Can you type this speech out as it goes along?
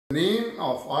Name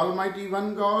of Almighty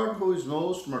One God, who is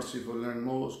most merciful and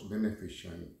most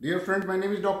beneficent. Dear friend, my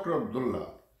name is Dr. Abdullah.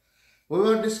 We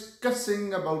were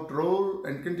discussing about role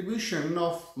and contribution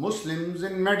of Muslims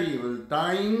in medieval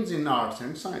times in arts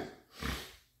and science.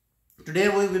 Today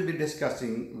we will be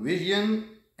discussing vision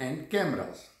and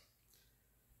cameras.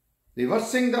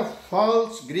 Reversing the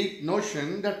false Greek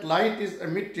notion that light is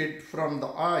emitted from the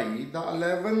eye, the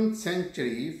 11th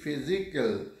century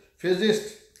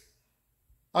physicist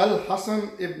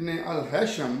Al-Hasan ibn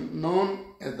al-Hasham,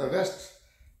 known as the West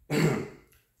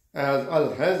as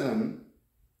Al-Hazan,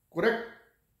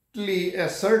 correctly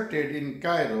asserted in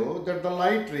Cairo that the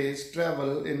light rays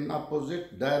travel in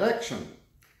opposite direction,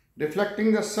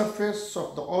 reflecting the surface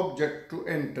of the object to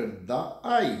enter the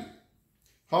eye.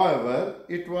 However,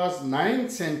 it was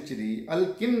 9th century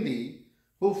Al-Kindi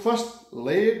who first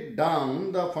laid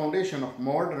down the foundation of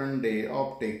modern day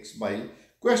optics by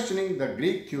questioning the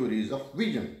Greek theories of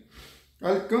vision.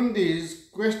 Al-Kindi's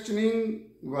questioning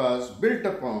was built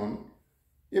upon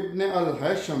Ibn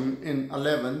al-Hasham in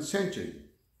 11th century.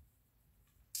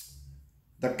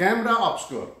 The camera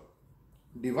obscura.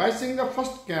 Devising the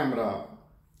first camera,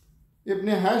 Ibn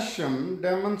Hasham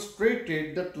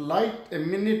demonstrated that light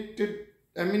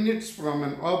emanates from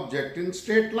an object in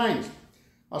straight lines,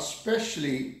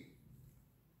 establishing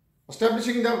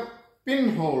the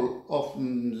pinhole of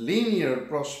linear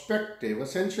perspective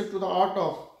essential to the art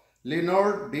of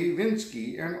Leonardo da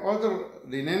Vinci and other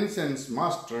Renaissance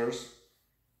masters.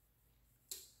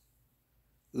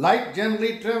 Light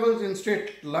generally travels in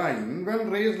straight line.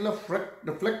 When rays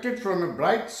reflected from a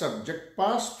bright subject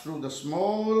pass through the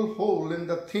small hole in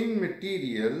the thin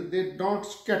material, they don't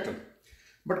scatter,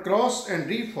 but cross and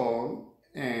reform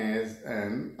as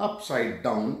an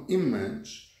upside-down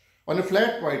image on a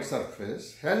flat white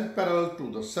surface held parallel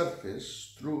to the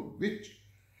surface through which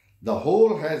the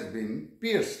hole has been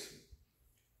pierced.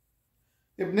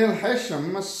 Ibn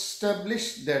al-Hasham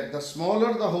established that the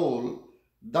smaller the hole,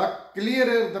 the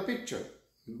clearer the picture.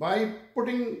 By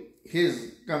putting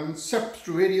his concepts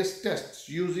to various tests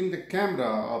using the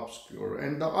camera obscura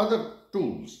and the other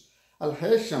tools,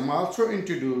 Al-Hasham also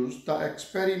introduced the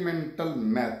experimental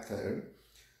method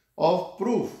of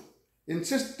proof,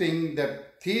 insisting that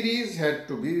theories had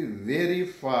to be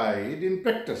verified in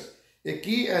practice, a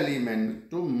key element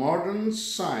to modern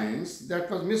science that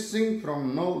was missing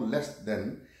from no less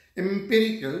than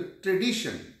empirical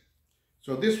tradition.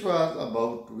 So this was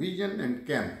about vision and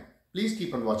camera. Please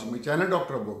keep on watching my channel,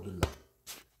 Dr. Abu Abdullah.